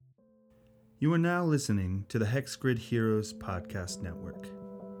You are now listening to the Hexgrid Heroes Podcast Network.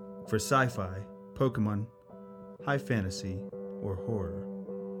 For sci-fi, Pokemon, high fantasy, or horror,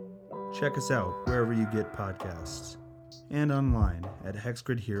 check us out wherever you get podcasts and online at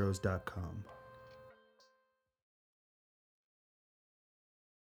hexgridheroes.com.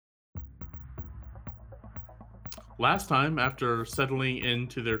 Last time, after settling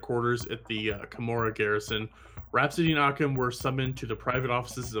into their quarters at the Kimura garrison, Rhapsody and Akim were summoned to the private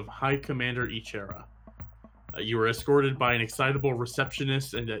offices of High Commander Ichera. You were escorted by an excitable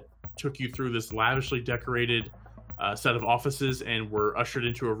receptionist and that took you through this lavishly decorated set of offices and were ushered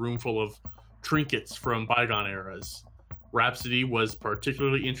into a room full of trinkets from bygone eras. Rhapsody was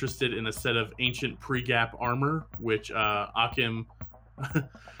particularly interested in a set of ancient pre-gap armor, which Akim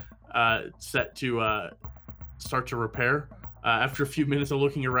set to start to repair. After a few minutes of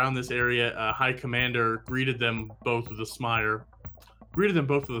looking around this area, High Commander greeted them both with a smile.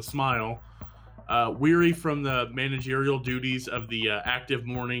 Weary from the managerial duties of the active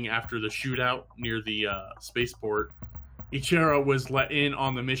morning after the shootout near the spaceport, Ichera was let in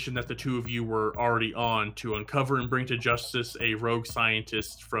on the mission that the two of you were already on to uncover and bring to justice a rogue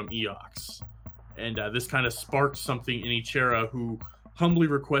scientist from Eox. And this kind of sparked something in Ichera, who humbly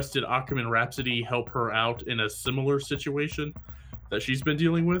requested Akim and Rhapsody help her out in a similar situation that she's been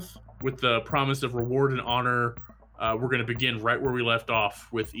dealing with the promise of reward and honor. We're going to begin right where we left off,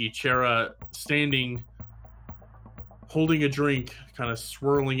 with Ichera standing, holding a drink, kind of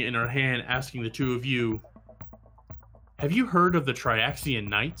swirling it in her hand, asking the two of you, have you heard of the Triaxian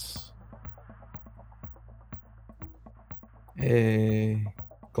Knights? A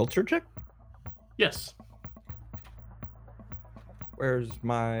culture check? Yes. Where's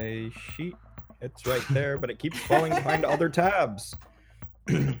my sheet? It's right there, but it keeps falling behind other tabs.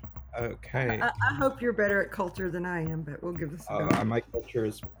 Okay. I hope you're better at culture than I am, but we'll give this a go. My culture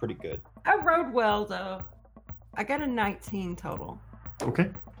is pretty good. I rode well, though. I got a 19 total.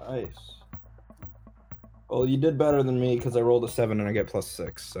 Okay. Nice. Well, you did better than me because I rolled a 7 and I get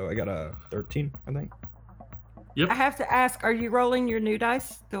 +6, so I got a 13, I think. Yep. I have to ask, are you rolling your new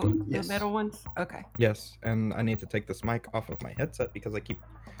dice? The Yes. metal ones? Okay. Yes, and I need to take this mic off of my headset because I keep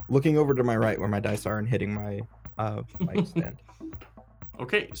looking over to my right where my dice are and hitting my mic stand.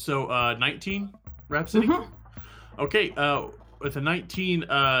 Okay, so 19, Rhapsody? Mhm. Okay, with a 19,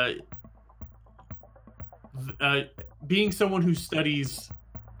 being someone who studies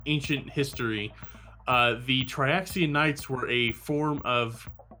ancient history, the Triaxian Knights were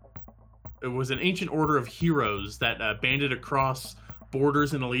it was an ancient order of heroes that banded across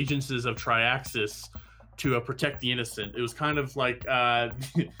borders and allegiances of Triaxis to protect the innocent. It was kind of like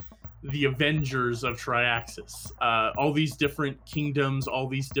the Avengers of Triaxis. All these different kingdoms, all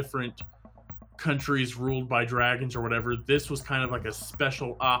these different countries ruled by dragons or whatever. This was kind of like a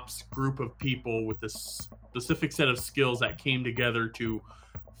special ops group of people with a specific set of skills that came together to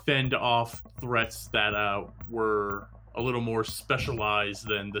fend off threats that were a little more specialized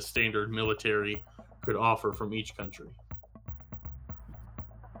than the standard military could offer from each country.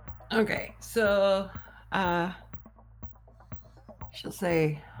 Okay, so she'll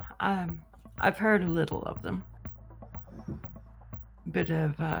say, I've heard a little of them. Bit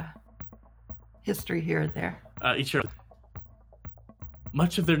of history here and there.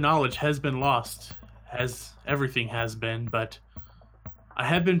 Much of their knowledge has been lost, as everything has been, but I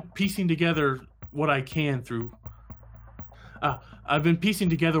have been piecing together what I can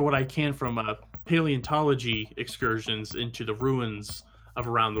from paleontology excursions into the ruins of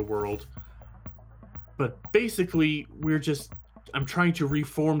around the world. But basically, I'm trying to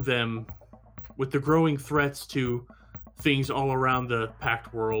reform them with the growing threats to things all around the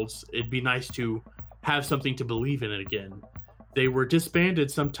Pact Worlds. It'd be nice to have something to believe in it again. They were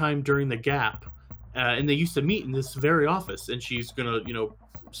disbanded sometime during the gap, and they used to meet in this very office, and she's gonna,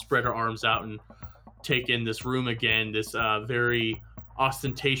 spread her arms out and take in this room again, this very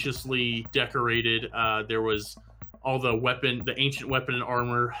ostentatiously decorated. There was all the ancient weapon and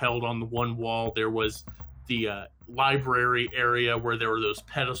armor held on the one wall. There was the library area where there were those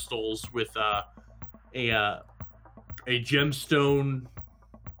pedestals with a gemstone.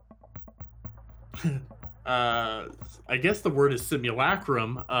 I guess the word is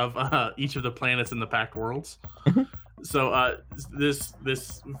simulacrum of each of the planets in the Pact Worlds. So this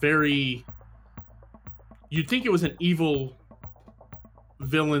very, you'd think it was an evil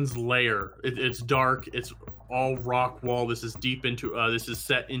villain's lair. It's dark. It's all rock wall. This is this is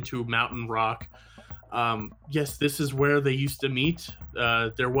set into mountain rock. Yes, this is where they used to meet.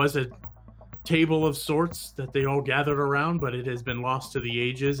 There was a table of sorts that they all gathered around, but it has been lost to the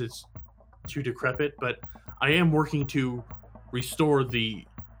ages. It's too decrepit, but I am working to restore the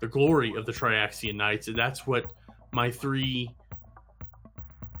the glory of the Triaxian Knights, and that's what my three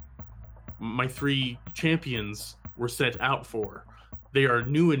champions were sent out for. They are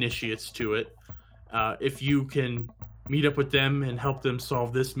new initiates to it. If you can meet up with them and help them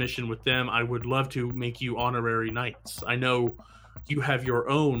solve this mission with them, I would love to make you honorary knights. I know you have your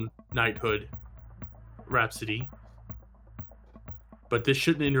own knighthood, Rhapsody, but this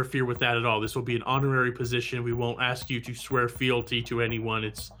shouldn't interfere with that at all. This will be an honorary position. We won't ask you to swear fealty to anyone.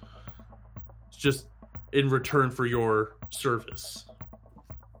 It's just in return for your service.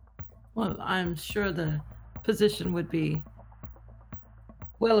 Well, I'm sure the position would be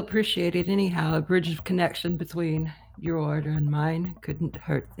well appreciated anyhow. A bridge of connection between your order and mine couldn't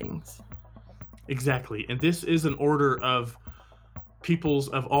hurt things. Exactly. And this is an order of peoples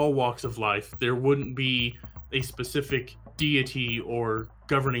of all walks of life. There wouldn't be a specific deity or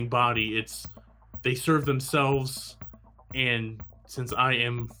governing body. They serve themselves, and since I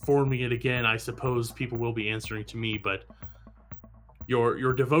am forming it again, I suppose people will be answering to me, but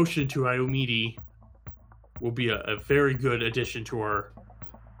your devotion to Iomidi will be a very good addition to our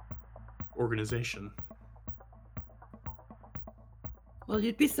organization. Well,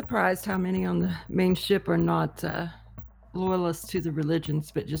 you'd be surprised how many on the main ship are not loyalists to the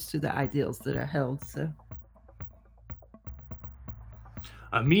religions, but just to the ideals that are held, so.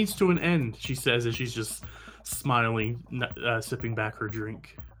 A means to an end, she says as she's just smiling, sipping back her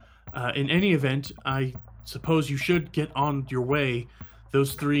drink. In any event, I suppose you should get on your way.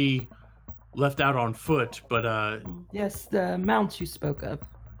 Those three left out on foot, but Yes, the mounts you spoke of.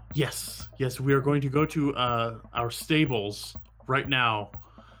 Yes, we are going to go to our stables right now.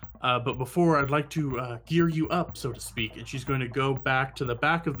 But before, I'd like to gear you up, so to speak. And she's going to go back to the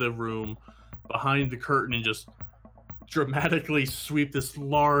back of the room behind the curtain and just dramatically sweep this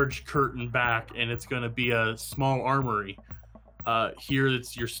large curtain back, and it's going to be a small armory. Here,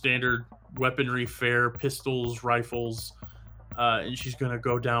 it's your standard weaponry fare, pistols, rifles, and she's going to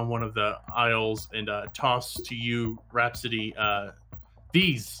go down one of the aisles and toss to you, Rhapsody.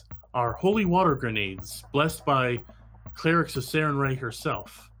 These are holy water grenades, blessed by Clerics of Sarenrae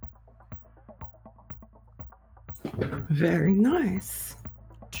herself. Very nice.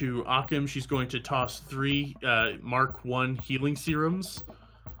 To Akim, she's going to toss 3 Mark 1 healing serums.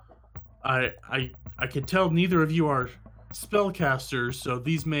 I can tell neither of you are spellcasters, so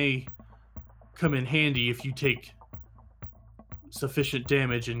these may come in handy if you take sufficient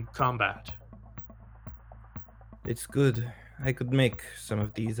damage in combat. It's good. I could make some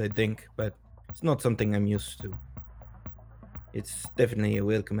of these, I think, but it's not something I'm used to. It's definitely a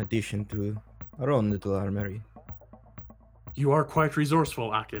welcome addition to our own little armory. You are quite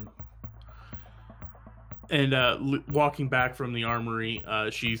resourceful, Akim. And walking back from the armory,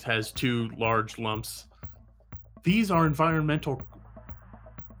 she has 2 large lumps. These are environmental.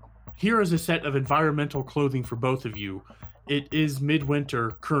 Here is a set of environmental clothing for both of you. It is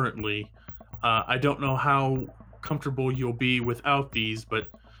midwinter currently. I don't know how comfortable you'll be without these, but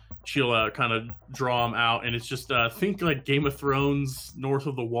she'll kind of draw them out, and it's just think like Game of Thrones North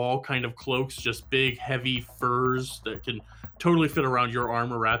of the Wall kind of cloaks, just big heavy furs that can totally fit around your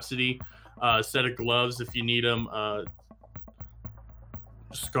armor, Rhapsody. Set of gloves if you need them,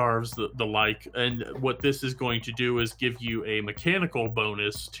 scarves, the like. And what this is going to do is give you a mechanical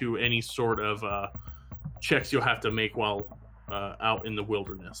bonus to any sort of checks you'll have to make while out in the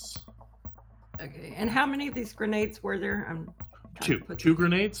wilderness. Okay, and how many of these grenades were there? I'm trying to put 2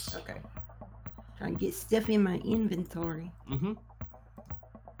 grenades. Okay. Trying to get stuff in my inventory. Mm-hmm.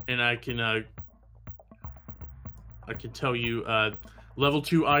 And I can tell you, level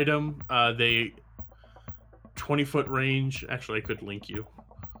 2 item, they 20-foot range. Actually, I could link you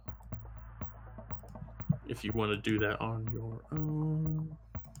if you want to do that on your own.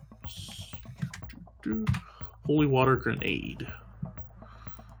 Holy water grenade.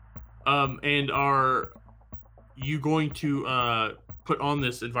 And are you going to put on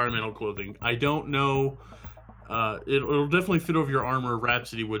this environmental clothing? I don't know. It'll definitely fit over your armor.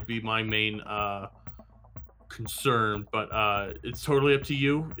 Rhapsody would be my main concern, but it's totally up to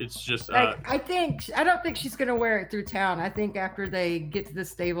you. It's just I don't think she's gonna wear it through town. I think after they get to the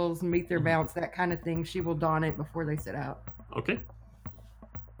stables and meet their mounts, that kind of thing, she will don it before they set out. Okay.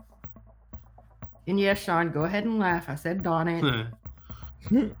 And yes, Sean, go ahead and laugh. I said don it.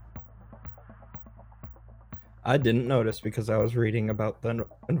 I didn't notice because I was reading about the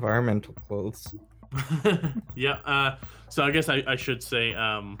environmental clothes. Yeah. So I guess I should say,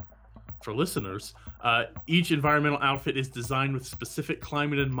 for listeners, each environmental outfit is designed with specific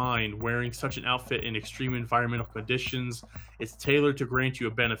climate in mind. Wearing such an outfit in extreme environmental conditions is tailored to grant you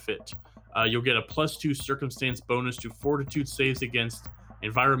a benefit. You'll get a +2 circumstance bonus to fortitude saves against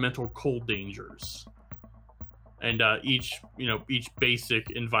environmental cold dangers. And each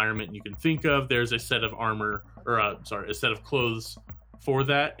basic environment you can think of, there's a set of armor, or a set of clothes for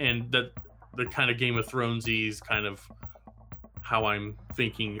that, and that the kind of Game of Thrones-y kind of how I'm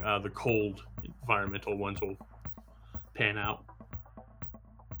thinking the cold environmental ones will pan out.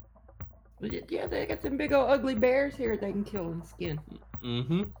 Yeah, they got them big old ugly bears here they can kill and skin.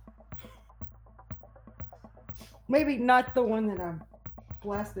 Mm-hmm. Maybe not the one that I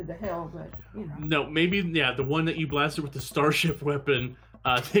blasted to hell, but No, maybe the one that you blasted with the starship weapon.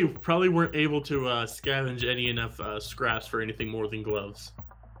 They probably weren't able to scavenge any enough scraps for anything more than gloves.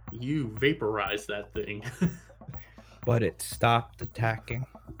 You vaporized that thing. But it stopped attacking.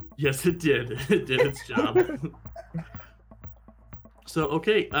 Yes, it did. It did its job. So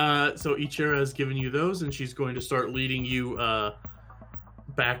okay, so Ichira has given you those, and she's going to start leading you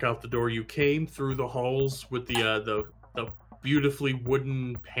back out the door you came, through the halls with the beautifully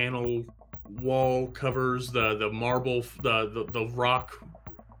wooden panel wall covers, the marble, the rock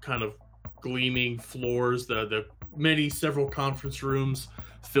kind of gleaming floors, the several conference rooms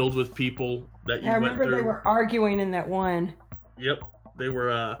filled with people that you I went remember through. they were arguing in that one. Yep, they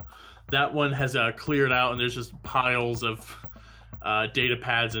were. That one has cleared out, and there's just piles of data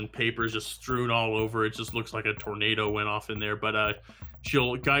pads and papers just strewn all over. It just looks like a tornado went off in there. But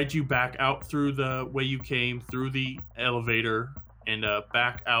she'll guide you back out through the way you came, through the elevator, and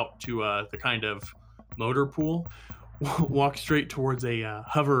back out to the kind of motor pool. Walk straight towards a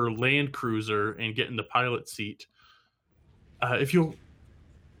hover land cruiser and get in the pilot seat. If you'll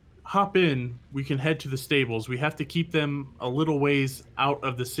hop in, we can head to the stables. We have to keep them a little ways out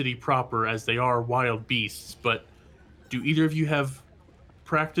of the city proper, as they are wild beasts. But do either of you have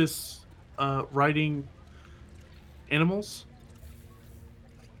practice riding animals?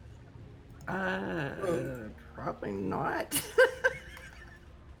 Probably not.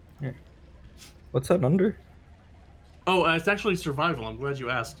 What's that under? Oh, it's actually survival. I'm glad you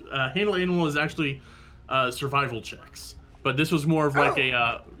asked. Handle animal is actually survival checks, but this was more of like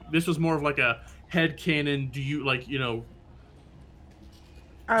a head canon. Do you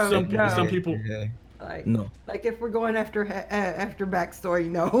Oh, no. some people? Yeah. Like, No. like if we're going after backstory,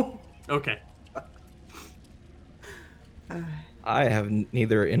 no. Okay. I have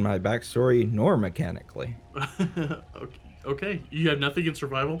neither in my backstory nor mechanically. Okay. You have nothing in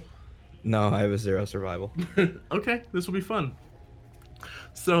survival? No, I have a 0 survival. Okay, this will be fun.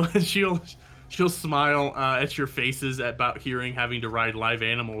 So she'll smile at your faces about having to ride live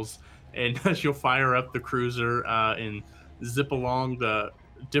animals, and she'll fire up the cruiser and zip along the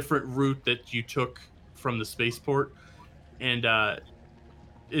different route that you took from the spaceport. And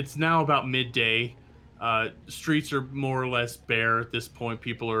it's now about midday. Streets are more or less bare at this point.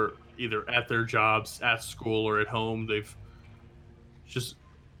 People are either at their jobs, at school, or at home. They've just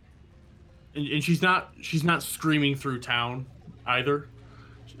and she's not screaming through town either.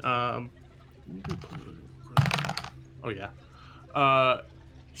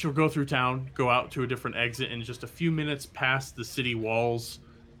 She'll go through town, go out to a different exit, and just a few minutes past the city walls,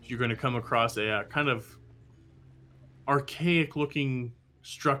 you're going to come across a kind of archaic-looking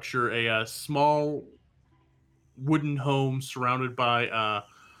structure, a small wooden home surrounded by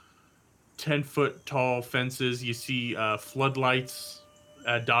 10-foot tall fences. You see floodlights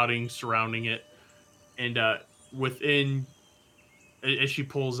dotting surrounding it, and within, as she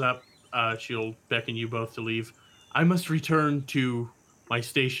pulls up, she'll beckon you both to leave. I must return to my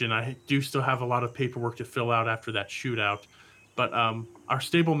station. I do still have a lot of paperwork to fill out after that shootout, but our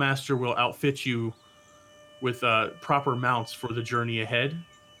stable master will outfit you with proper mounts for the journey ahead.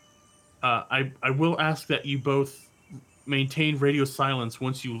 I will ask that you both maintain radio silence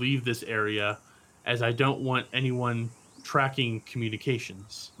once you leave this area, as I don't want anyone tracking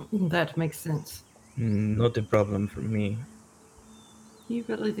communications. That makes sense. Not a problem for me. You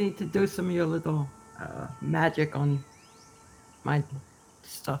really need to do some of your little magic on my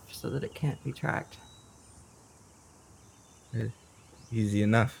stuff so that it can't be tracked. Easy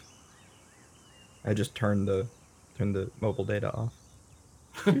enough. I just turned the mobile data off.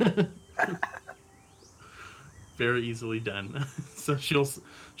 Very easily done. So she'll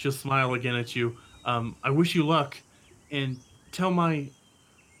smile again at you. I wish you luck, and tell my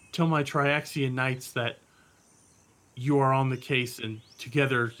Triaxian knights that you are on the case, and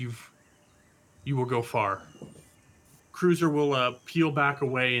together you will go far. Cruiser will peel back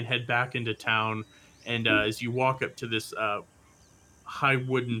away and head back into town, and as you walk up to this high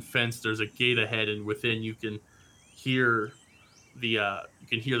wooden fence, there's a gate ahead, and within you can hear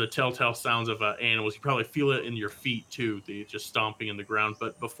the telltale sounds of animals. You probably feel it in your feet too, just stomping in the ground.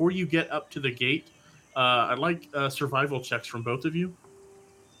 But before you get up to the gate, I'd like survival checks from both of you.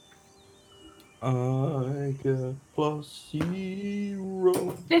 I get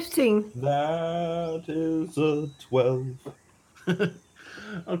 +0. 15. That is a 12.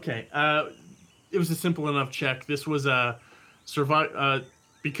 Okay. It was a simple enough check. This was a survive.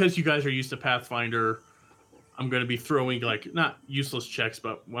 Because you guys are used to Pathfinder, I'm going to be throwing like not useless checks,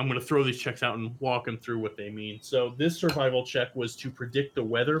 but I'm going to throw these checks out and walk them through what they mean. So this survival check was to predict the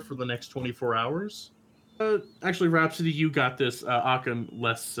weather for the next 24 hours. Actually, Rhapsody, you got this. Occam,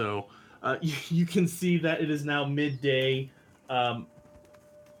 less so. You can see that it is now midday.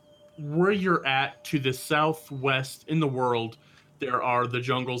 Where you're at to the southwest in the world, there are the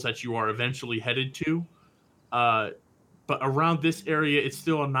jungles that you are eventually headed to. But around this area, it's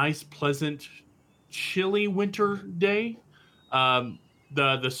still a nice, pleasant, chilly winter day.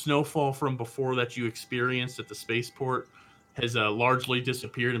 The snowfall from before that you experienced at the spaceport has largely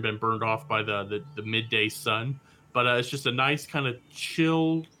disappeared and been burned off by the midday sun. But it's just a nice kind of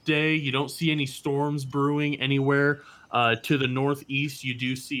chill day. You don't see any storms brewing anywhere. To the northeast, you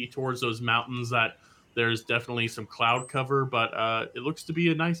do see towards those mountains that there's definitely some cloud cover, but it looks to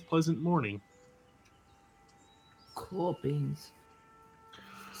be a nice, pleasant morning. Cool beans.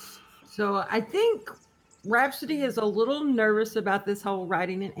 So I think Rhapsody is a little nervous about this whole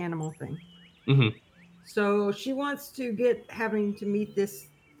riding an animal thing. Mm-hmm. So she wants to get having to meet this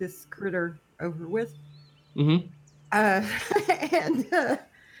critter over with. Mm-hmm.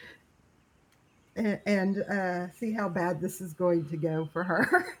 And see how bad this is going to go for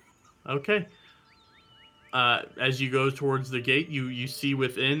her. Okay. As you go towards the gate, you see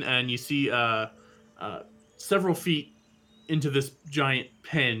within, and you see several feet into this giant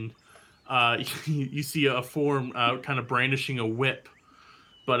pen. You see a form kind of brandishing a whip,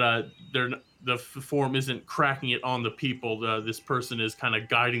 but the form isn't cracking it on the people. This person is kind of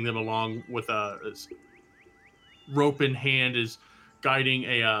guiding them along with a rope in hand, is guiding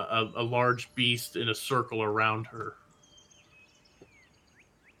a large beast in a circle around her.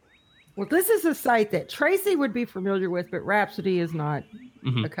 Well, this is a sight that Tracy would be familiar with, but Rhapsody is not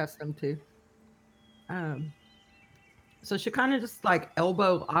accustomed to. So she kind of just like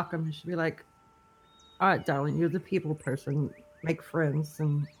elbow Occam and she'd be like, all right, darling, you're the people person. Make friends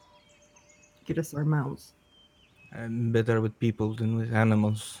and get us our mounts. I'm better with people than with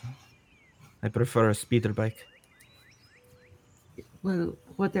animals. I prefer a speeder bike. Well,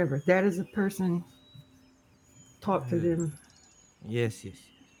 whatever. That is a person. Talk to them. Yes.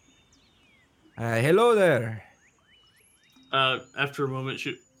 Hello there. After a moment,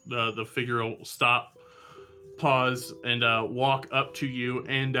 the figure will stop, pause, and walk up to you.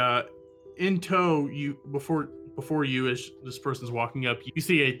 And in tow, before you, as this person's walking up, you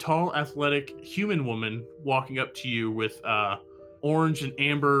see a tall, athletic human woman walking up to you with orange and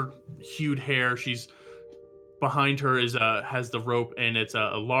amber hued hair. She's behind her has the rope, and it's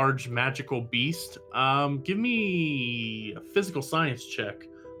a large magical beast. Give me a physical science check,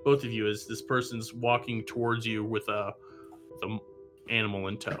 both of you, as this person's walking towards you with the animal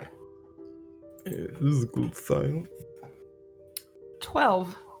in tow. Physical science.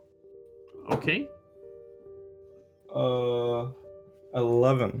 12. Okay.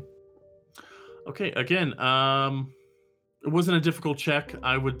 11. Okay. Again, it wasn't a difficult check.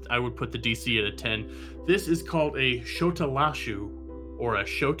 I would put the DC at a 10. This is called a Shotalashu, or a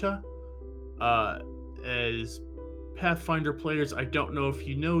Shota. As Pathfinder players, I don't know if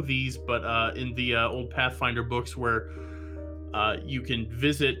you know these, but in the old Pathfinder books where you can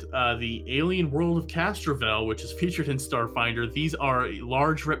visit the alien world of Castrovel, which is featured in Starfinder, these are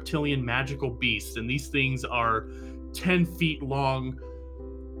large reptilian magical beasts, and these things are 10 feet long.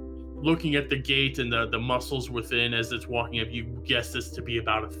 Looking at the gate and the muscles within as it's walking up, you guess this to be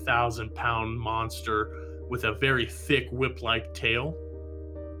about 1,000-pound monster with a very thick whip-like tail.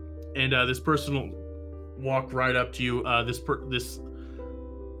 And this person will walk right up to you. This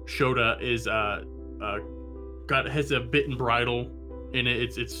Shota is has a bit and bridle in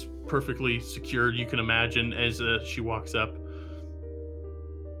it. It's perfectly secured, you can imagine, as she walks up.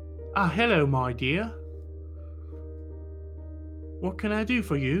 Hello, my dear. What can I do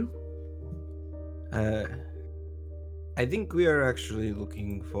for you? I think we are actually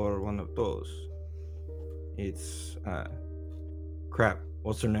looking for one of those. It's crap.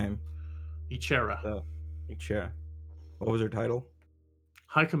 What's her name? Ichera. Ichera. What was her title?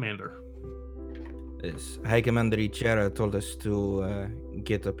 High Commander. Yes, High Commander Ichera told us to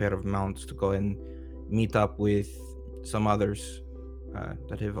get a pair of mounts to go and meet up with some others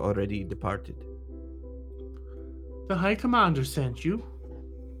that have already departed. The High Commander sent you?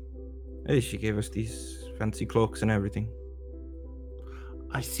 Hey, she gave us these fancy cloaks and everything.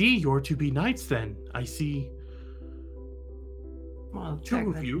 I see you're to be knights then. I see Well,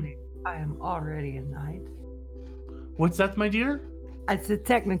 two of you. I am already a knight. What's that, my dear? I said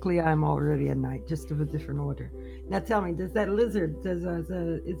technically I'm already a knight, just of a different order. Now tell me, does that lizard, is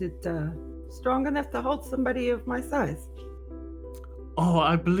it strong enough to hold somebody of my size? Oh,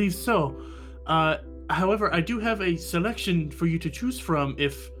 I believe so. However, I do have a selection for you to choose from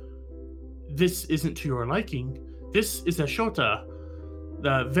if this isn't to your liking. This is a Shota.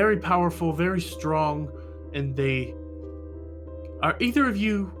 Very powerful, very strong, and they... Are either of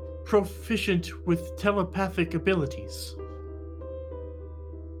you proficient with telepathic abilities?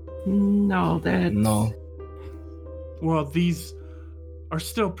 No, that's... No. Well, these are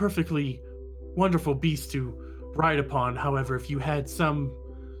still perfectly wonderful beasts to ride upon. However, if you had some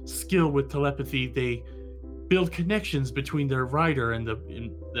skill with telepathy, they build connections between their rider and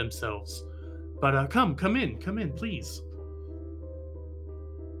themselves. But come in, please.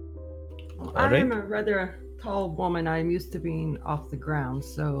 Well, All I am right. a rather tall woman. I'm used to being off the ground,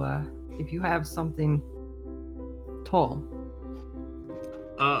 so if you have something tall.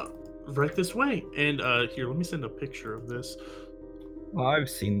 Right this way. And here, let me send a picture of this. Well, I've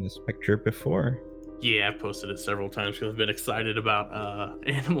seen this picture before. Yeah, I've posted it several times because I've been excited about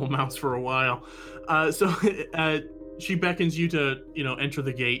animal mounts for a while. So she beckons you to, enter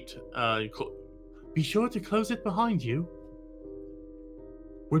the gate. Be sure to close it behind you.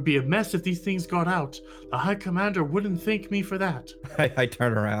 Would be a mess if these things got out. The High Commander wouldn't thank me for that. I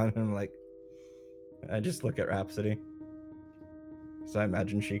turn around and I just look at Rhapsody. So I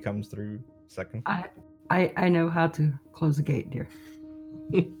imagine she comes through second. I know how to close a gate, dear.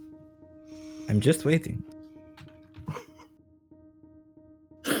 I'm just waiting.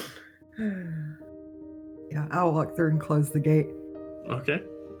 Yeah, I'll walk through and close the gate. Okay.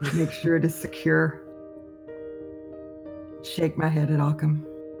 Make sure it is secure. Shake my head at Occam.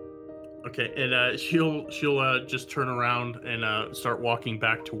 Okay, and she'll just turn around and start walking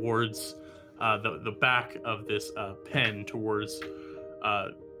back towards the back of this pen, towards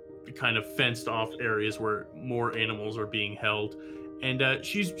the kind of fenced off areas where more animals are being held, and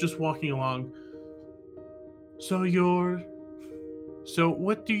she's just walking along. So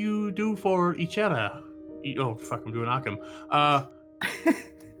what do you do for Ichera? Oh fuck, I'm doing Occam.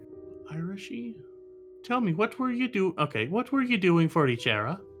 Irishi, tell me, what were you doing for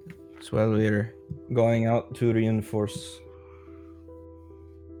Ichera? Well, we're going out to reinforce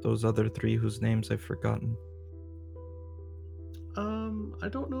those other three whose names I've forgotten. I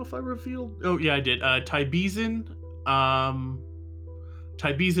don't know if I revealed. Oh yeah, I did. Tybezin.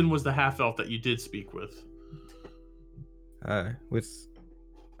 Tybezin was the half elf that you did speak with. With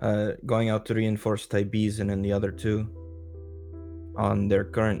going out to reinforce Tybezin and the other two on their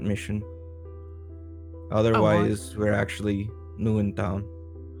current mission. Otherwise, we're actually new in town.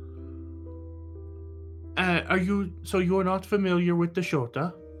 You're not familiar with the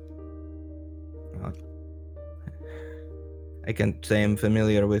Shota? I can't say I'm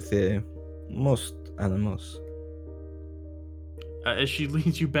familiar with most animals. As she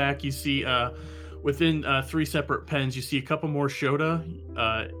leads you back, you see within 3 separate pens, you see a couple more Shota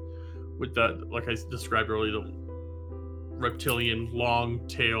with the, like I described earlier, the reptilian long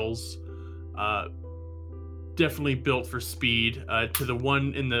tails, definitely built for speed. To the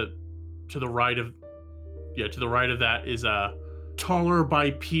one to the right of that is taller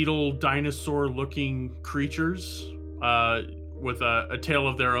bipedal dinosaur-looking creatures with a tail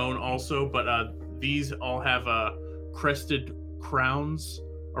of their own also, but these all have crested crowns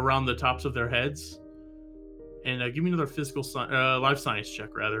around the tops of their heads. And give me another life science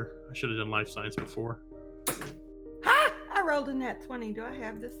check, rather. I should have done life science before. Ha! I rolled a nat 20. Do I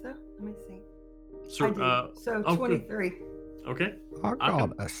have this though? Let me see. So, I do. So 23. Good. Okay. I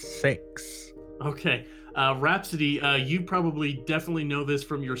got a 6. Okay. Rhapsody, you probably definitely know this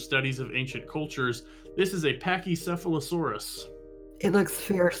from your studies of ancient cultures. This is a Pachycephalosaurus. It looks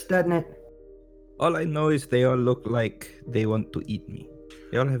fierce, doesn't it? All I know is they all look like they want to eat me.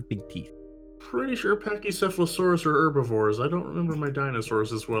 They all have big teeth. Pretty sure Pachycephalosaurus are herbivores. I don't remember my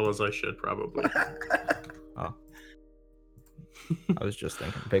dinosaurs as well as I should, probably. Oh. I was just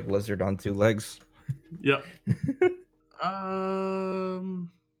thinking big lizard on 2 legs. Yep.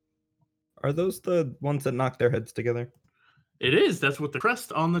 Are those the ones that knock their heads together? It is. That's what the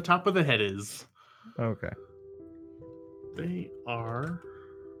crest on the top of the head is. Okay. They are...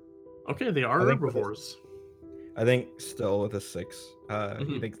 Okay, they are I think herbivores. I think still with a 6.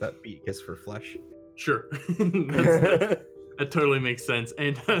 He thinks that beak is for flesh. Sure. That totally makes sense.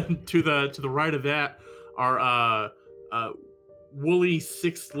 And to the right of that are woolly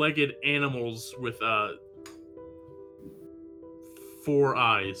 6-legged animals with 4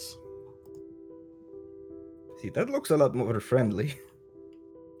 eyes. See, that looks a lot more friendly.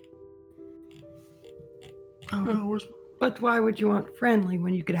 But why would you want friendly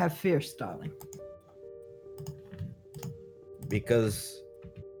when you could have fierce, darling? Because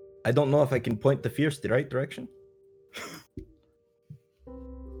I don't know if I can point the fierce the right direction.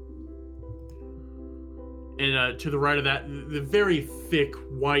 And to the right of that, the very thick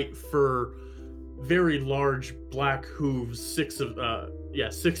white fur, very large black hooves, six of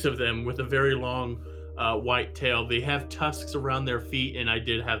them with a very long white tail. They have tusks around their feet, and I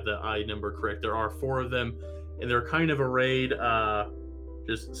did have the eye number correct. There are 4 of them, and they're kind of arrayed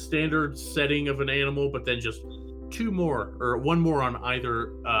just standard setting of an animal, but then just 2 more, or 1 more on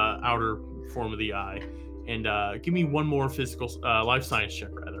either outer form of the eye. And give me 1 more physical life science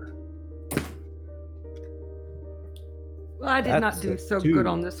check, rather. Well, I did not do so good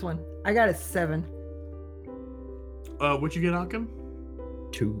on this one. I got a 7. What'd you get, Occam?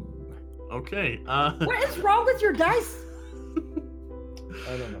 2. Okay. What is wrong with your dice?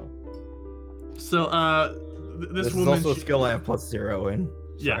 I don't know. So, this is woman... also a skill I have +0 in.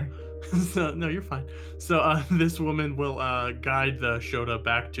 Yeah. So, no, you're fine. So, this woman will guide the Shota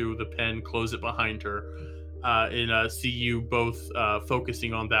back to the pen, close it behind her, and see you both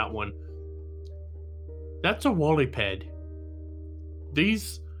focusing on that one. That's a Walliped.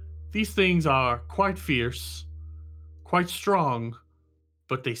 These things are quite fierce, quite strong,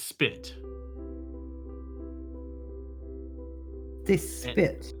 but they spit. They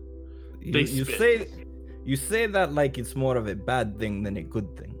spit. You say that like it's more of a bad thing than a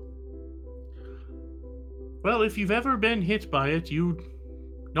good thing. Well, if you've ever been hit by it, you'd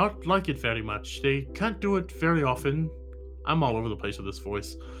not like it very much. They can't do it very often. I'm all over the place with this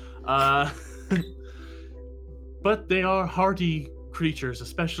voice. But they are hardy creatures,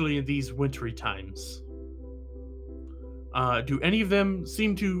 especially in these wintry times. Do any of them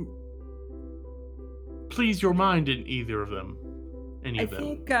seem to please your mind in either of them? I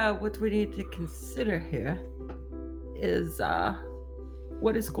think what we need to consider here is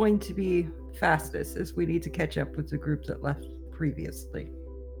what is going to be fastest, as we need to catch up with the group that left previously.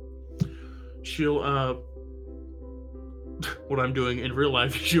 She'll what I'm doing in real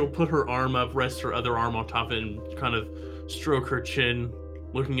life, she'll put her arm up, rest her other arm on top of it, and kind of stroke her chin,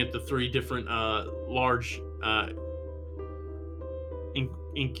 looking at the 3 different large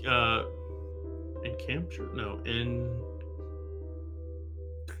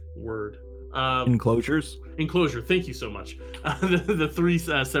enclosures. Enclosure. Thank you so much. The 3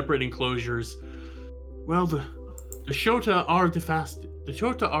 separate enclosures. Well, the Shota are the fastest. The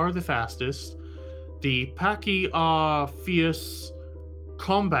Shota are the fastest. The Paki are fierce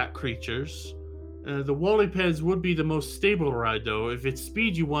combat creatures. The Wallipeds would be the most stable ride, though. If it's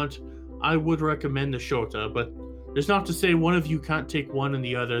speed you want, I would recommend the Shota, but there's not to say one of you can't take one and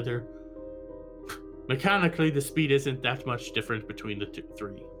the other. They're mechanically, the speed isn't that much different between the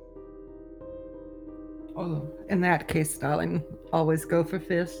 3. Oh, in that case, darling, always go for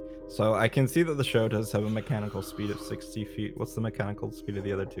fist. So I can see that the Shotas have a mechanical speed of 60 feet. What's the mechanical speed of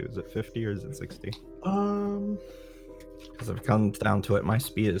the other 2? Is it 50 or is it 60? Because if it comes down to it, my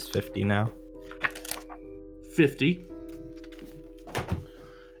speed is 50 now. 50.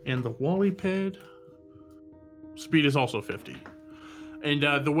 And the Walliped speed is also 50. And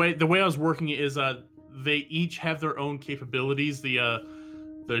the way I was working it is they each have their own capabilities.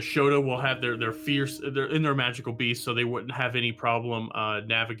 The Shota will have their fierce, they're in their magical beast, so they wouldn't have any problem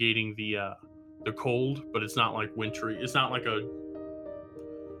navigating the cold, but it's not like wintry. It's not like a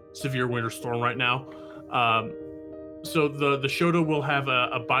severe winter storm right now. So the Shota will have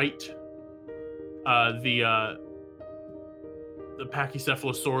a bite. The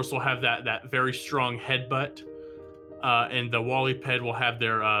Pachycephalosaurus will have that very strong headbutt. And the Walliped will have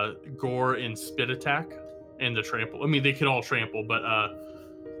their gore and spit attack and the trample. I mean, they can all trample, but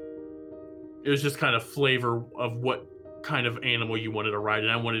it was just kind of flavor of what kind of animal you wanted to ride,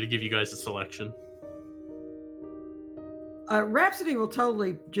 and I wanted to give you guys a selection. Rhapsody will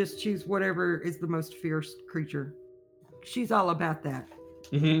totally just choose whatever is the most fierce creature. She's all about that.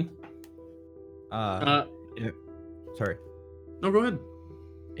 Mm-hmm. Sorry. No, go ahead.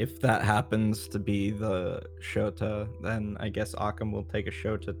 If that happens to be the Shota, then I guess Occam will take a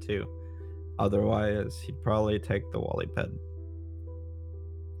Shota too. Otherwise, he'd probably take the Walliped.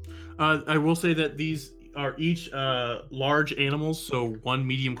 I will say that these are each large animals, so 1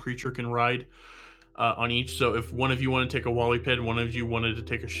 medium creature can ride on each. So if one of you want to take a Walliped and one of you wanted to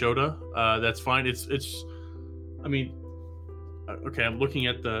take a Shota, that's fine. I mean, okay, I'm looking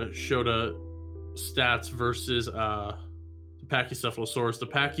at the Shota stats versus the Pachycephalosaurus. The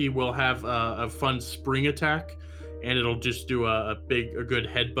Pachy will have a fun spring attack, and it'll just do a good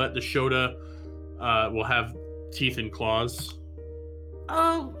headbutt. The Shota will have teeth and claws.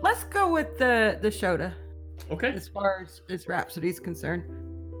 Oh, let's go with the Shota. Okay. as far as Rhapsody's concerned.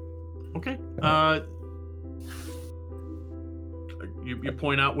 Okay. You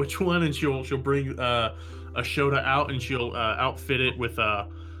point out which one, and she'll bring a Shota out, and she'll outfit it with a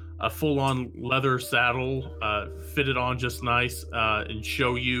full-on leather saddle, fit it on just nice, and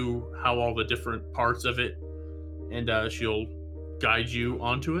show you how all the different parts of it, and she'll guide you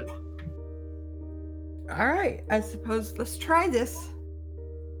onto it. All right, I suppose let's try this.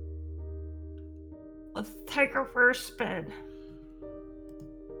 Let's take our first spin.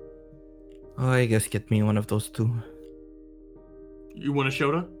 Oh, I guess get me one of those two. You want a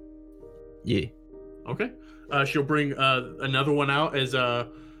Shota? Yeah. Okay. She'll bring another one out as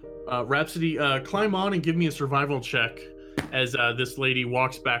Rhapsody. Climb on and give me a survival check as this lady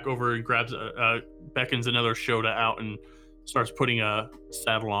walks back over and grabs, beckons another Shota out and starts putting a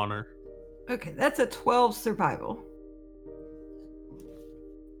saddle on her. Okay, that's a 12 survival.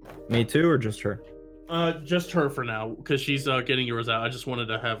 Me too, or just her? Just her for now, because she's getting yours out. I just wanted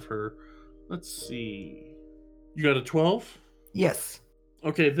to have her. Let's see. You got a 12? Yes.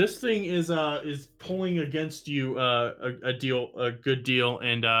 Okay, this thing is pulling against you a good deal,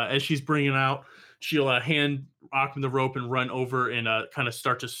 and as she's bringing it out, she'll hand Achim the rope and run over and kind of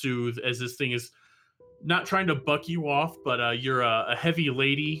start to soothe as this thing is not trying to buck you off, but you're a heavy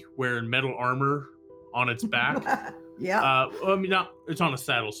lady wearing metal armor on its back. Yeah. I mean, it's on a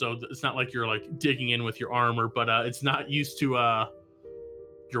saddle, so it's not like you're like digging in with your armor, but it's not used to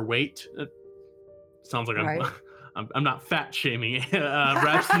your weight. It sounds like Right. I'm not fat shaming.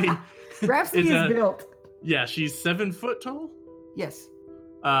 Rhapsody. Rhapsody is built. Yeah, she's 7 foot tall. Yes.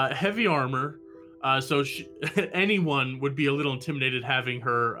 Heavy armor. So anyone would be a little intimidated having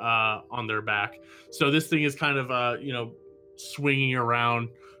her on their back. So this thing is kind of swinging around,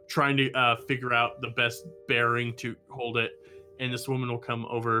 trying to figure out the best bearing to hold it. And this woman will come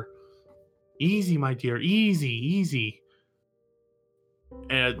over. Easy, my dear. Easy.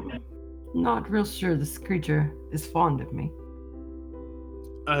 And Not real sure this creature is fond of me.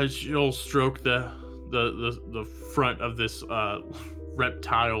 she'll stroke the front of this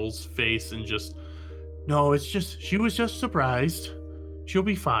reptile's face and just, no, it's just, she was just surprised. She'll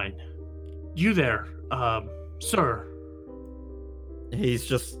be fine. You there, sir. He's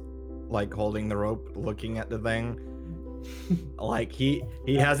just like holding the rope, looking at the thing. Like he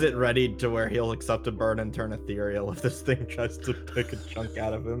has it ready to where he'll accept a burn and turn ethereal if this thing tries to pick a chunk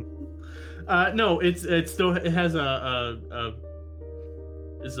out of him. No, it still, it has a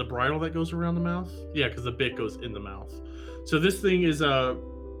is the bridle that goes around the mouth? Yeah, because the bit goes in the mouth. So this thing is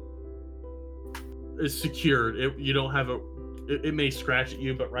secured. You don't have it may scratch at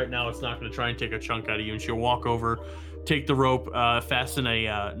you, but right now it's not going to try and take a chunk out of you. And she'll walk over, take the rope, fasten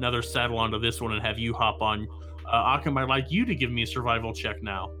another saddle onto this one, and have you hop on. Achim, I'd like you to give me a survival check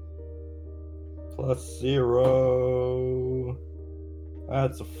now. +0.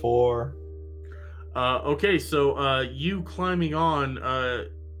 That's a 4. Okay, so you climbing on,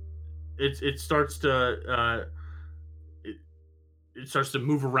 it starts to it starts to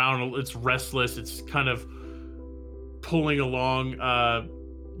move around. It's restless. It's kind of pulling along.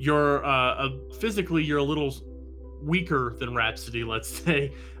 You're physically you're a little weaker than Rhapsody, let's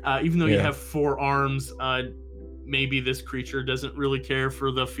say. Even though you have 4 arms, maybe this creature doesn't really care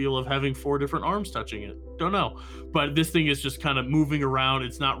for the feel of having 4 different arms touching it. Don't know. But this thing is just kind of moving around.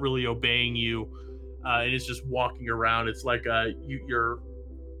 It's not really obeying you. And it's just walking around. It's like you're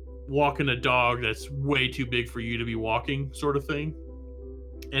walking a dog that's way too big for you to be walking, sort of thing.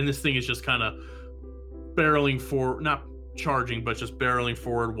 And this thing is just kind of barreling forward, not charging, but just barreling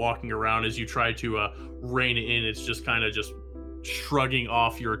forward, walking around as you try to rein it in. It's just kind of just shrugging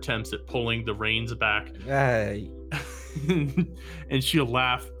off your attempts at pulling the reins back. Hey. And she'll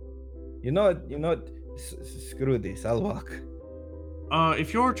laugh. You know what? Screw this. I'll walk.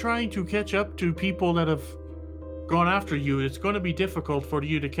 If you're trying to catch up to people that have gone after you, it's going to be difficult for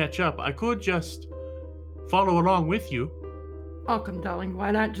you to catch up. I could just follow along with you. Welcome, darling.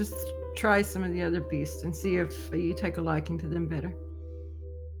 Why not just try some of the other beasts and see if you take a liking to them better?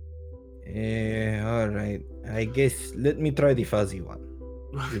 All right. I guess let me try the fuzzy one.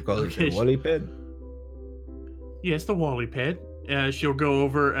 You call it a Walliped? Yes, the Walliped. She'll go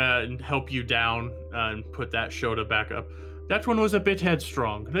over and help you down and put that Shota back up. That one was a bit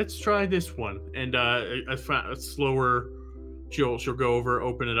headstrong. Let's try this one. And a slower, she'll go over,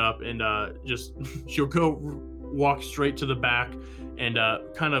 open it up, and just she'll go walk straight to the back and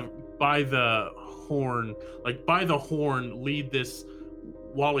kind of by the horn, lead this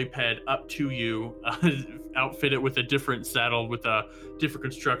Walliped up to you, outfit it with a different saddle with a different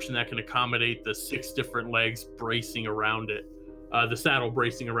construction that can accommodate the 6 different legs bracing around it. The saddle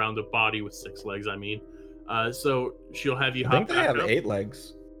bracing around the body with 6 legs, I mean. So she'll have you I hop think they back have up. 8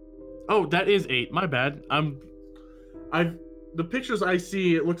 legs. Oh, that is 8. My bad. The pictures I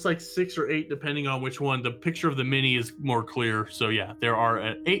see, it looks like 6 or 8, depending on which one. The picture of the mini is more clear. So yeah, there are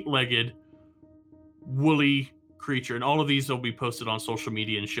an 8-legged, woolly creature, and all of these will be posted on social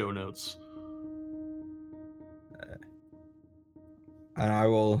media and show notes. And I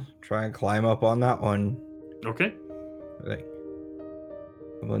will try and climb up on that one. Okay. Like,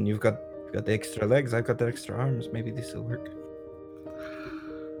 well, you've got the extra legs. I've got the extra arms. Maybe this will work.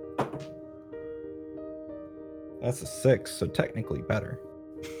 That's a 6, so technically better.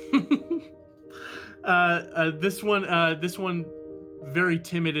 This one, very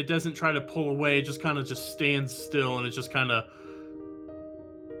timid. It doesn't try to pull away. It just kind of just stands still, and it just kind of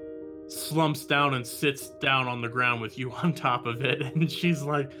slumps down and sits down on the ground with you on top of it. And she's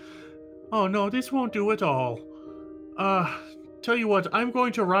like, "Oh no, this won't do at all. Tell you what, I'm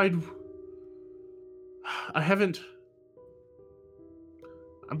going to ride. I've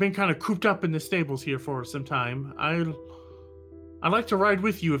been kind of cooped up in the stables here for some time. I'd like to ride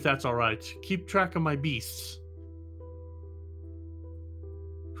with you if that's all right. Keep track of my beasts.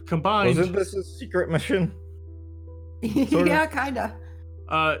 Combined, Wasn't this a secret mission? Yeah, kinda.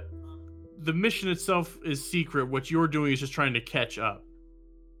 the mission itself is secret. What you're doing is just trying to catch up.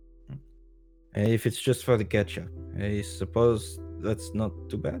 If it's just for the catch-up, I suppose that's not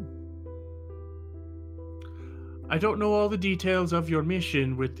too bad. I don't know all the details of your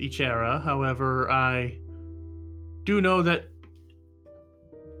mission with Ichera. However, I do know that.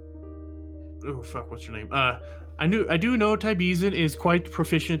 Oh fuck! What's your name? I do know Tybezan is quite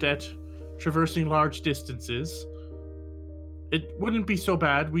proficient at traversing large distances. It wouldn't be so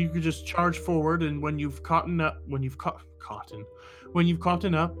bad. We could just charge forward, and when you've caught up,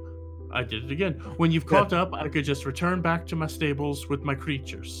 I did it again. When you've caught up, I could just return back to my stables with my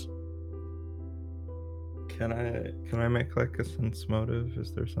creatures. Can I make like a sense motive?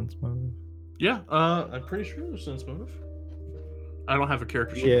 Is there sense motive? Yeah, I'm pretty sure there's sense motive. I don't have a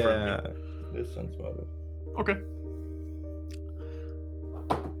character sheet in front of me. There's sense motive. Okay.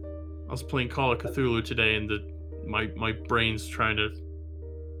 I was playing Call of Cthulhu today, and my brain's trying to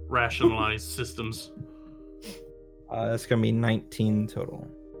rationalize systems. That's gonna be 19 total.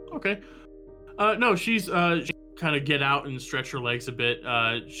 Okay. No, she's she kind of get out and stretch her legs a bit.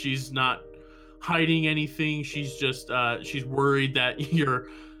 She's not hiding anything. She's just she's worried that you're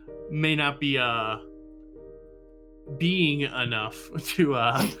may not be being enough to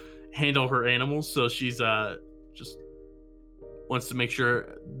handle her animals, so she's just wants to make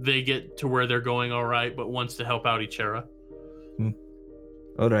sure they get to where they're going all right, but wants to help out Ichera.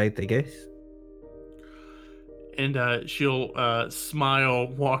 All right, I guess. And she'll smile,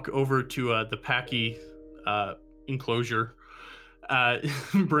 walk over to the Packy enclosure,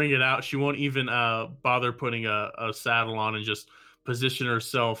 bring it out. She won't even bother putting a saddle on, and just position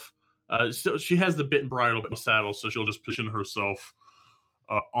herself. So she has the bit and bridle saddle, so she'll just position herself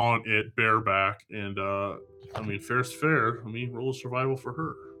on it bareback. And I mean, fair's fair. I mean, roll a survival for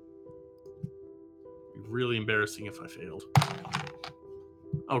her. It'd be really embarrassing if I failed.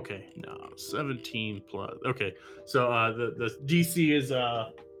 Okay, no, 17 plus. Okay, so the DC is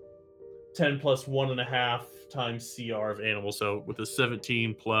 10 plus 1.5 times CR of animal. So with the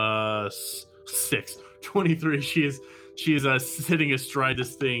 17 plus 6, 23, she is sitting astride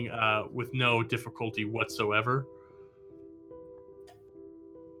this thing with no difficulty whatsoever.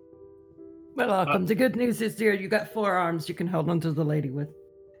 Well, welcome. The good news is, dear, you got 4 arms you can hold onto the lady with.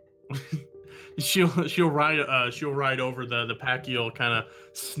 She'll ride over the Packy will kind of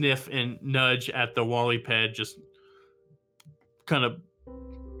sniff and nudge at the Walliped, just kind of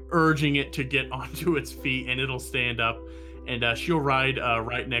urging it to get onto its feet, and it'll stand up, and she'll ride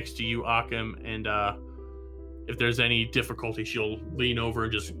right next to you, Occam, and if there's any difficulty, she'll lean over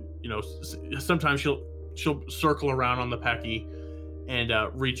and just, sometimes she'll circle around on the Packy and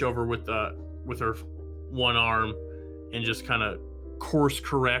reach over with her one arm and just kind of course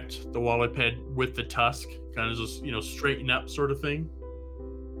correct the Walliped with the tusk, kind of just straighten up sort of thing.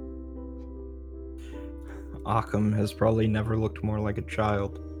 Occam has probably never looked more like a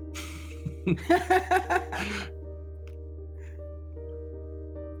child.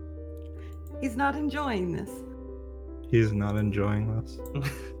 He's not enjoying this. He's not enjoying this.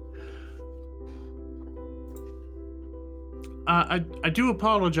 I do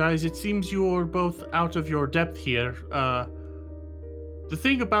apologize. It seems you're both out of your depth here. The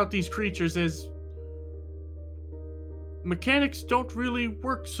thing about these creatures is mechanics don't really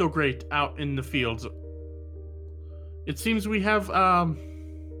work so great out in the fields. It seems we have a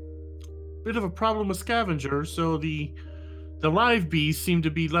bit of a problem with scavengers, so the live bees seem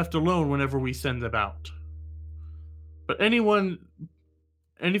to be left alone whenever we send them out. But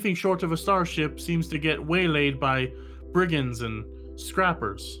anything short of a starship seems to get waylaid by brigands and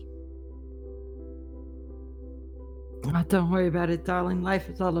scrappers. Oh, don't worry about it, darling. Life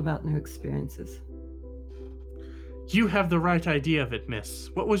is all about new experiences. You have the right idea of it, miss.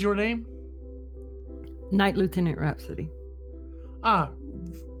 What was your name? Night Lieutenant Rhapsody. Ah,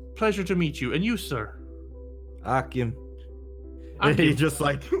 pleasure to meet you. And you, sir? Akim. Akim. He just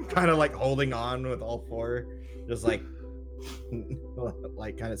like kind of like holding on with all four, just like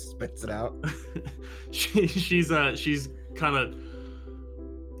kind of spits it out. she's kind of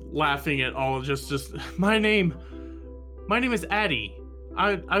laughing at all. Just my name is Addie.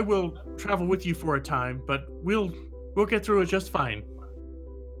 I will travel with you for a time, but we'll get through it just fine.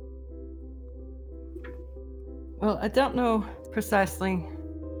 Well, I don't know precisely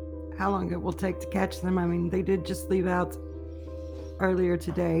how long it will take to catch them. I mean, they did just leave out earlier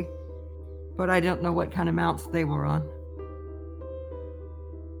today, but I don't know what kind of mounts they were on.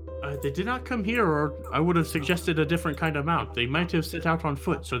 They did not come here, or I would have suggested a different kind of mount. They might have set out on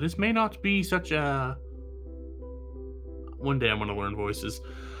foot, so this may not be such a... One day I'm going to learn voices.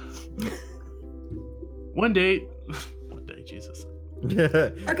 One day, Jesus.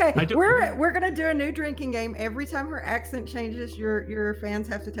 Okay, we're gonna do a new drinking game. Every time her accent changes, your fans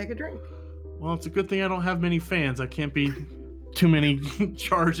have to take a drink. Well, it's a good thing I don't have many fans. I can't be too many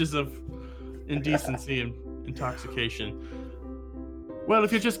charges of indecency and intoxication. Well,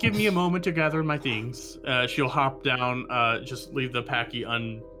 if you just give me a moment to gather my things, she'll hop down, just leave the packy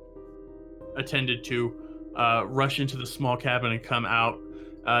unattended to, rush into the small cabin and come out,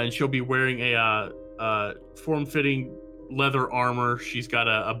 and she'll be wearing a form-fitting leather armor. She's got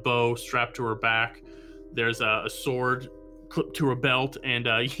a bow strapped to her back. There's a sword clipped to her belt, and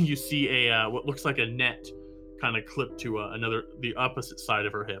you see a what looks like a net kind of clipped to the opposite side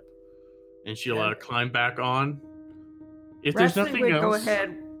of her hip. And she'll climb back on. If there's nothing else, go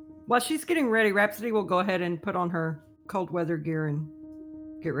ahead. While she's getting ready, Rhapsody will go ahead and put on her cold weather gear and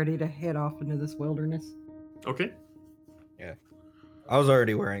get ready to head off into this wilderness. Okay. Yeah. I was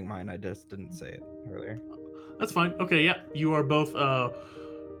already wearing mine. I just didn't say it earlier. That's fine. Okay, yeah. You are both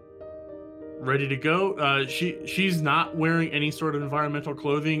ready to go. She's not wearing any sort of environmental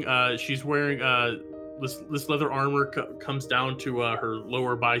clothing. She's wearing this leather armor comes down to her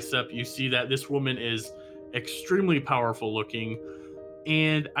lower bicep. You see that this woman is extremely powerful looking.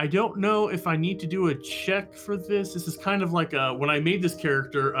 And I don't know if I need to do a check for this. This is kind of like when I made this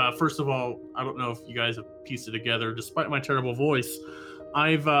character, first of all, I don't know if you guys have pieced it together, despite my terrible voice.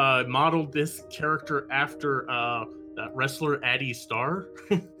 I've modeled this character after that wrestler Addie Starr.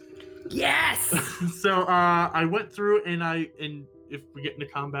 Yes! So I went through and if we get into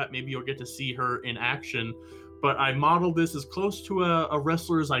combat, maybe you'll get to see her in action. But I modeled this as close to a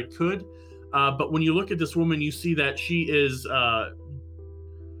wrestler as I could. But when you look at this woman, you see that she is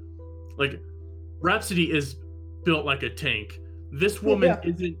like Rhapsody is built like a tank. This woman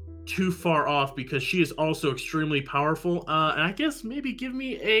isn't too far off because she is also extremely powerful. And I guess maybe give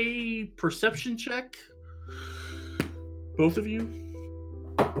me a perception check, both of you.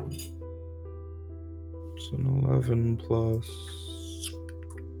 It's an 11 plus.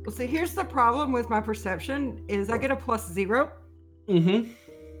 Well, see, here's the problem with my perception is I get a +0. Mm-hmm.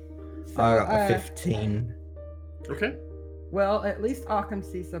 So, I got a 15. Okay. Well, at least Occam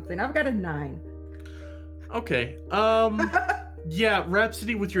sees something. I've got a 9. Okay. Yeah,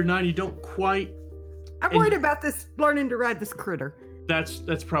 Rhapsody, with your 9, you don't quite... I'm worried about this, learning to ride this critter. That's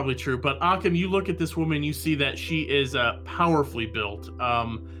probably true. But Occam, you look at this woman, you see that she is powerfully built.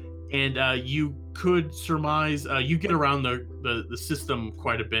 And you could surmise, you get around the system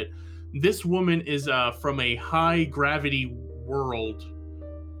quite a bit. This woman is from a high gravity world.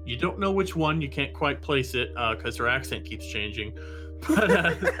 You don't know which one, you can't quite place it because her accent keeps changing.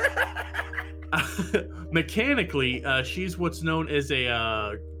 But mechanically, she's what's known as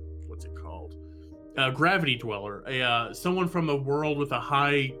a what's it called? A gravity dweller. Someone from a world with a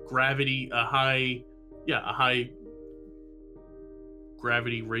high gravity, a high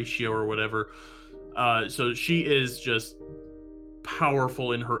gravity ratio or whatever. So she is just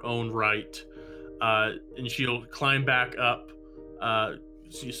powerful in her own right, and she'll climb back up.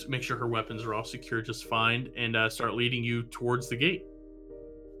 So you make sure her weapons are all secure just fine, and start leading you towards the gate.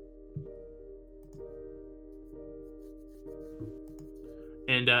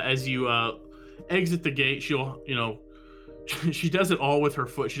 And as you exit the gate, she'll, she does it all with her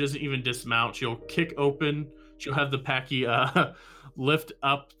foot. She doesn't even dismount. She'll kick open. She'll have the packy lift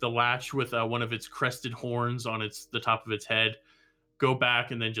up the latch with one of its crested horns on the top of its head, go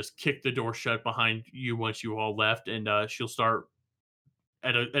back, and then just kick the door shut behind you once you all left. And she'll start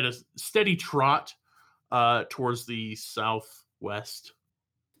at a steady trot, towards the southwest.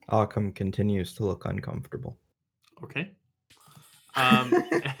 Arkham continues to look uncomfortable. Okay.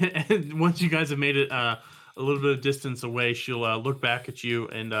 And once you guys have made it a little bit of distance away, she'll look back at you,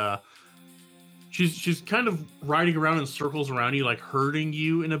 and she's kind of riding around in circles around you, like hurting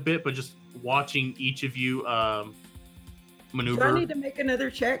you in a bit, but just watching each of you maneuver. Do I need to make another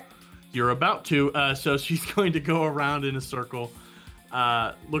check? You're about to. So she's going to go around in a circle,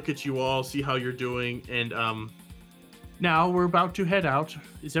 look at you all, see how you're doing, and now we're about to head out.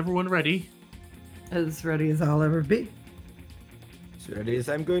 Is everyone ready? As ready as I'll ever be. As ready as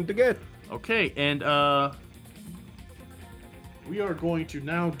I'm going to get. Okay, and we are going to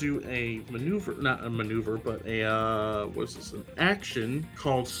now do a maneuver, not a maneuver, but a, what's this, an action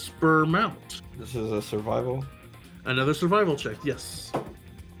called Spur Mount. This is a survival. Another survival check, yes.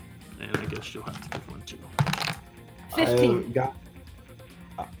 And I guess you'll have to give one too. 15.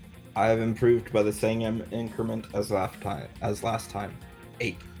 I have improved by the same increment as last time.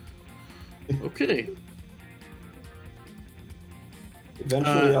 8. Okay.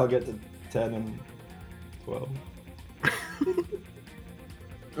 Eventually, I'll get to 10 and 12.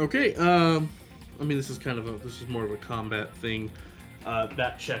 Okay. I mean, this is more of a combat thing.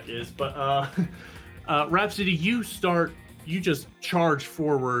 That check is, but Rhapsody, you just charge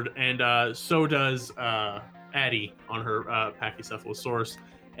forward, and so does Addie on her Pachycephalosaurus,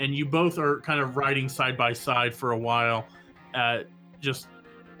 and you both are kind of riding side by side for a while. Just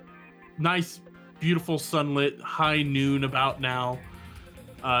nice, beautiful sunlit high noon about now.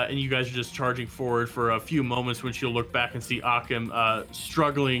 And you guys are just charging forward for a few moments when she'll look back and see Akim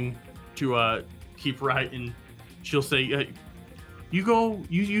struggling to keep right, and she'll say,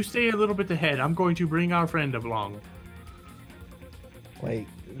 you stay a little bit ahead. I'm going to bring our friend along. Like,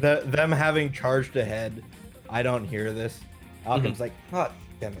 them having charged ahead, I don't hear this. Akim's like, oh,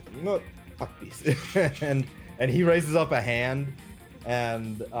 damn it, fuck these. and he raises up a hand,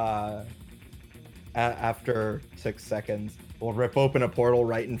 and after 6 seconds, we'll rip open a portal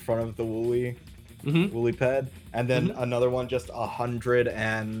right in front of the Wooly ped, and then another one just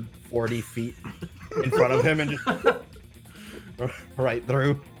 140 feet in front of him, and just right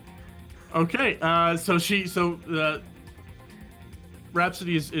through. Okay, so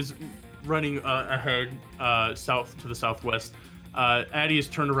Rhapsody is running ahead, south to the southwest. Addie is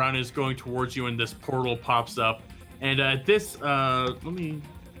turned around and is going towards you, and this portal pops up. And this, okay,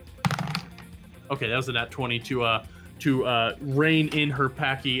 that was a nat 20 to rein in her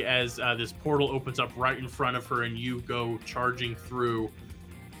Packy as this portal opens up right in front of her, and you go charging through.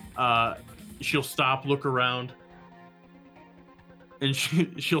 She'll stop, look around, and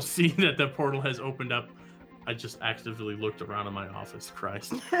she'll see that the portal has opened up. I just actively looked around in my office.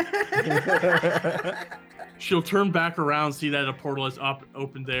 Christ. She'll turn back around, see that a portal is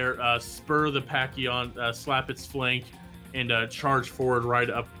open there, spur the Packy on, slap its flank, and charge forward right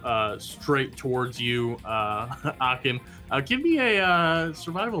up straight towards you, Akim. Give me a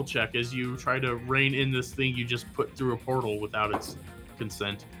survival check as you try to rein in this thing you just put through a portal without its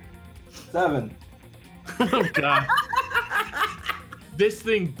consent. 7. Oh, God. This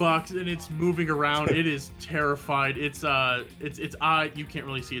thing bucks and it's moving around. It is terrified. Its eye, you can't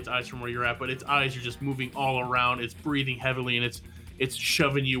really see its eyes from where you're at, but its eyes are just moving all around. It's breathing heavily, and it's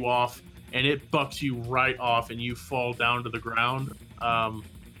shoving you off, and it bucks you right off, and you fall down to the ground. Oh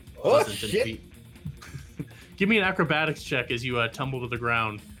shit! Give me an acrobatics check as you tumble to the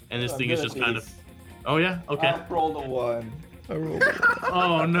ground, and this thing is just kind of. Oh yeah, okay. I rolled a 1.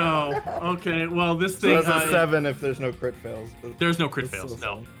 Oh no. Okay, well this thing. So that's a 7 if there's no crit fails. There's no crit fails.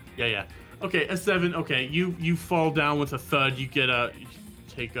 No. Yeah. Okay, a 7. Okay, you fall down with a thud. You get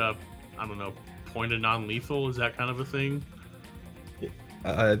take a, I don't know, point of non-lethal. Is that kind of a thing?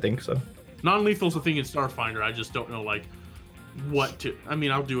 I think so. Non-lethal is a thing in Starfinder. I just don't know like what to. I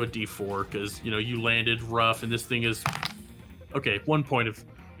mean, I'll do a D4 because you landed rough, and this thing is okay. 1 point of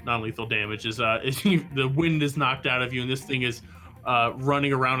non-lethal damage is the wind is knocked out of you, and this thing is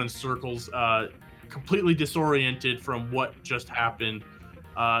running around in circles, completely disoriented from what just happened.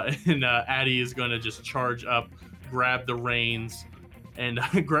 And Addie is going to just charge up, grab the reins, and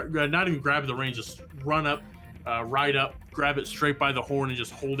not even grab the reins, just run up, ride up, grab it straight by the horn, and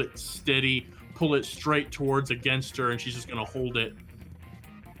just hold it steady, pull it straight towards against her, and she's just going to hold it.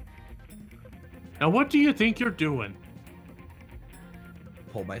 Now, what do you think you're doing?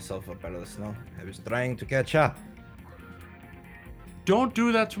 Pull myself up out of the snow. I was trying to catch up. Don't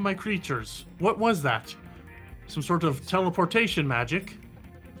do that to my creatures. What was that? Some sort of teleportation magic?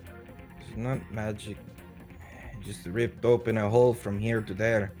 It's not magic. I just ripped open a hole from here to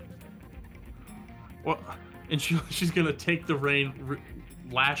there. Well, and she's gonna take the rein,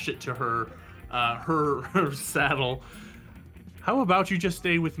 lash it to her her saddle. How about you just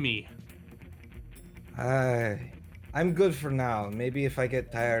stay with me? I'm good for now. Maybe if I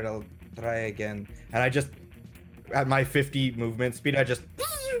get tired, I'll try again. And I just, at my 50 movement speed, I just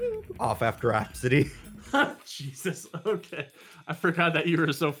off after Rhapsody. Jesus. Okay. I forgot that you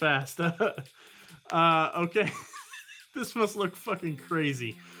were so fast. Okay. This must look fucking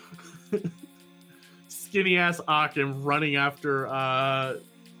crazy. Skinny ass Akim running after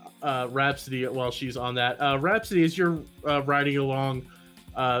Rhapsody while she's on that. Rhapsody, as you're riding along,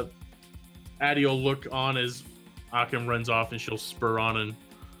 Addie will look on as Akim runs off, and she'll spur on, and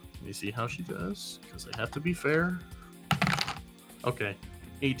let me see how she does, because I have to be fair. Okay,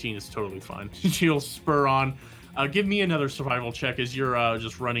 18 is totally fine. She'll spur on. Give me another survival check as you're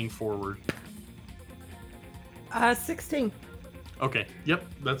just running forward. 16. Okay, yep,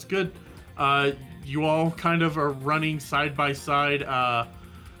 that's good. You all kind of are running side by side.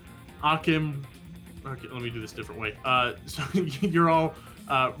 Akim, okay, let me do this a different way. So you're all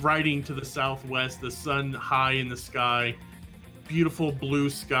riding to the southwest, the sun high in the sky, beautiful blue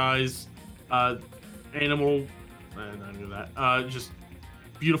skies, animal, not even that, just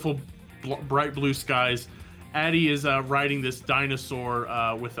beautiful bright blue skies. Addie is riding this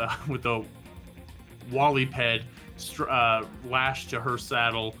dinosaur with a Wally ped lashed to her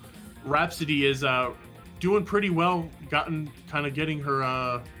saddle. Rhapsody is doing pretty well, getting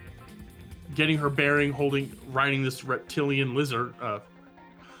her bearing, riding this reptilian lizard,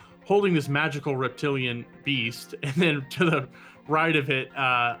 holding this magical reptilian beast, and then to the right of it,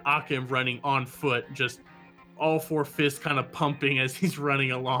 Akim running on foot, just all four fists kind of pumping as he's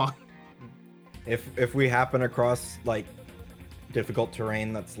running along. If we happen across like difficult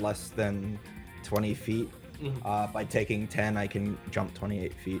terrain that's less than 20 feet, by taking 10, I can jump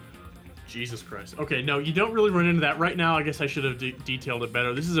 28 feet. Jesus Christ. Okay, no, you don't really run into that. Right now, I guess I should have detailed it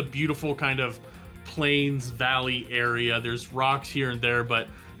better. This is a beautiful kind of plains valley area. There's rocks here and there, but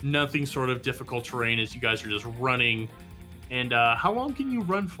nothing sort of difficult terrain as you guys are just running. And how long can you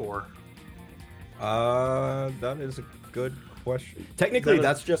run for? That is a good question. Technically,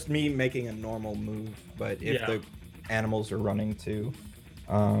 that's just me making a normal move, but if the animals are running too...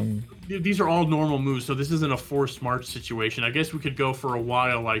 These are all normal moves, so this isn't a forced march situation. I guess we could go for a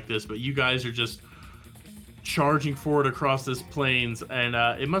while like this, but you guys are just charging forward across this plains, and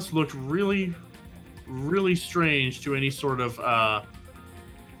it must look really, really strange to any sort of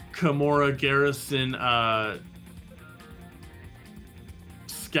Kimura garrison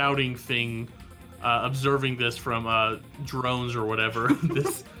scouting thing, observing this from drones or whatever.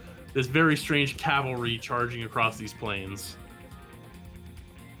 this very strange cavalry charging across these plains.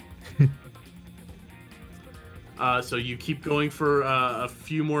 So you keep going for a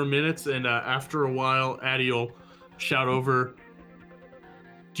few more minutes, and after a while, Addie will shout over,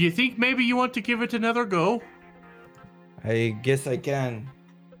 "Do you think maybe you want to give it another go?" I guess I can.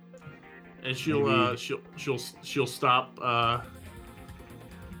 And she'll stop,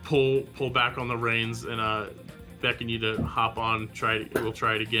 pull back on the reins, and beckon you to hop on. We'll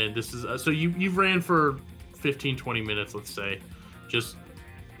try it again. This is so you've ran for 15-20 minutes, let's say. Just,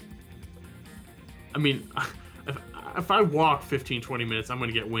 I mean. If I walk 15-20 minutes, I'm going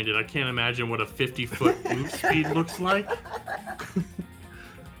to get winded. I can't imagine what a 50-foot move speed looks like.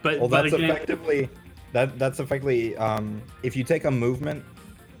 But that's again, effectively if you take a movement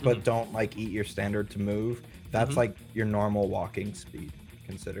but don't like eat your standard to move, that's like your normal walking speed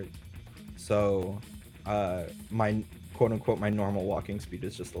considered. So my quote unquote my normal walking speed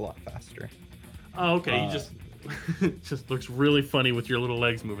is just a lot faster. Oh, okay. You just it just looks really funny with your little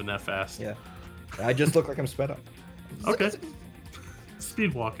legs moving that fast. Yeah. I just look like I'm sped up. Okay.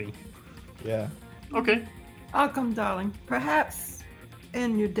 Speed walking. Yeah. Okay. Welcome, darling. Perhaps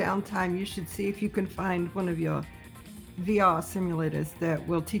in your downtime, you should see if you can find one of your VR simulators that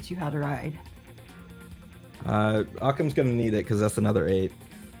will teach you how to ride. Occam's gonna need it because that's another 8.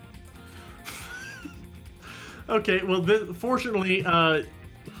 Okay. Well, fortunately, let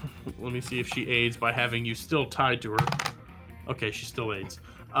me see if she aids by having you still tied to her. Okay, she still aids.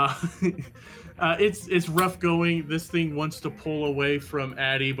 It's rough going. This thing wants to pull away from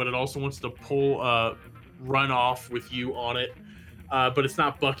Addie, but it also wants to run off with you on it. But it's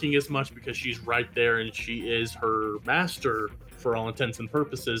not bucking as much because she's right there and she is her master for all intents and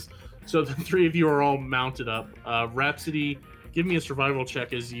purposes. So the three of you are all mounted up. Rhapsody, give me a survival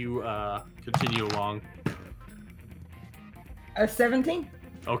check as you continue along. 17.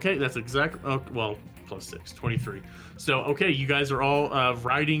 Okay, that's exactly, well, plus 6, 23. So, okay, you guys are all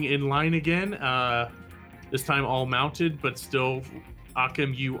riding in line again. This time all mounted, but still,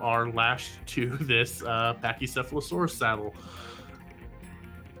 Akim, you are lashed to this Pachycephalosaurus saddle.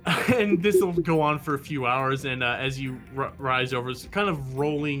 and this will go on for a few hours. And as you rise over, it's kind of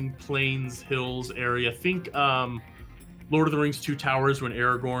rolling plains, hills area. Think Lord of the Rings Two Towers when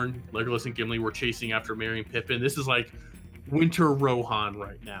Aragorn, Legolas, and Gimli were chasing after Merry and Pippin. This is like winter Rohan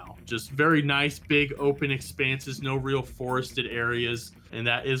right now. Just very nice, big, open expanses, no real forested areas. And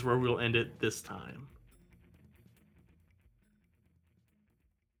that is where we'll end it this time.